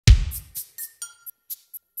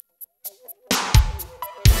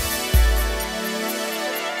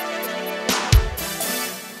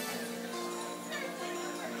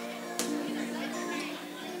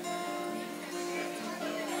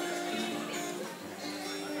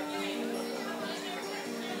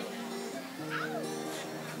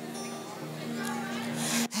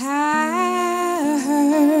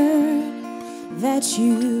that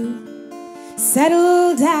you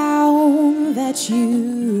settled down, that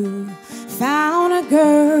you found a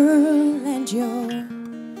girl and you're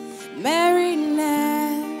married now.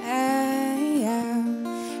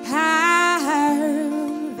 I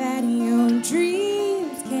heard that your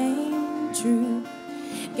dreams came true.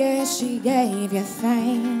 Guess she gave you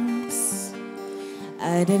thanks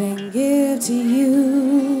I didn't give to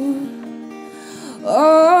you.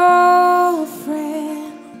 Oh,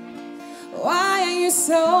 friend, why are you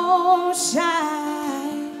so shy?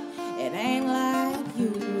 It ain't like you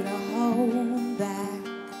to hold back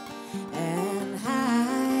and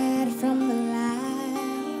hide from the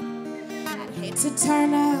light. I'd hate to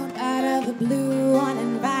turn out of the blue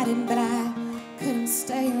uninvited, but I couldn't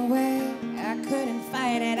stay away. I couldn't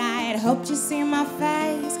fight it. I had hoped you'd see my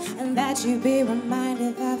face and that you'd be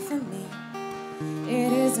reminded that for me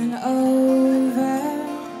it isn't over.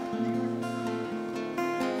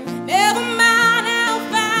 Never mind, I'll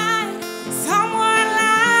find someone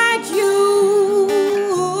like you.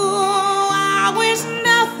 I wish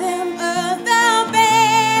nothing but the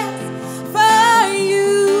best for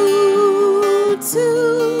you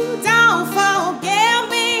too. Don't forget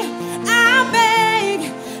me, I beg.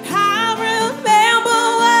 I remember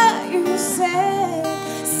what you said.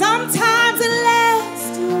 Sometimes it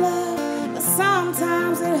lasts to love, but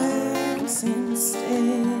sometimes it hurts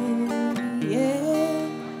instead. Yeah.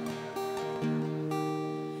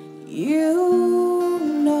 You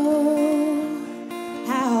know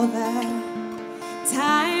how the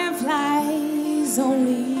time flies.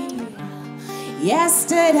 Only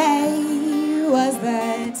yesterday was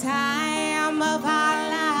the time of our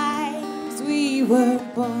lives. We were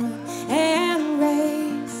born and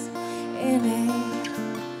raised in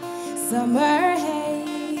a summer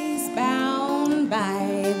haze, bound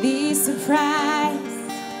by the surprise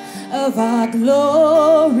of our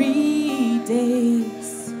glory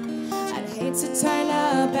days. I'd hate to turn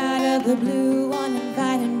up out of the blue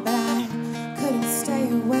uninvited, but I couldn't stay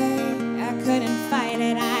away. I couldn't fight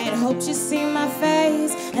it. I'd hoped you'd see my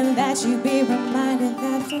face and that you'd be reminded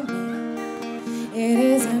that for me it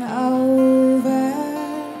isn't over.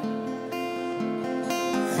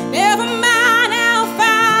 Never mind, I'll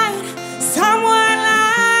find someone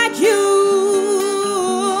like you.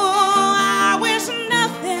 I wish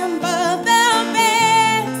nothing but the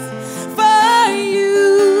best for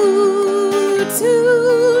you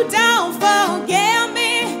too. Don't forget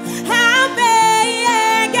me, I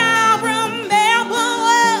beg. I remember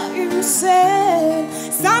what you said.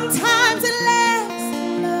 Sometimes it lasts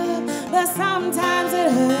in love, but sometimes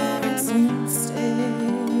it hurts instead.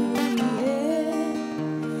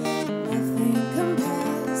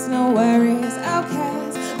 No worries,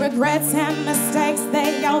 okays, regrets and mistakes,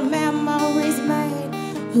 they all memories made.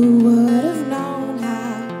 Who would have known?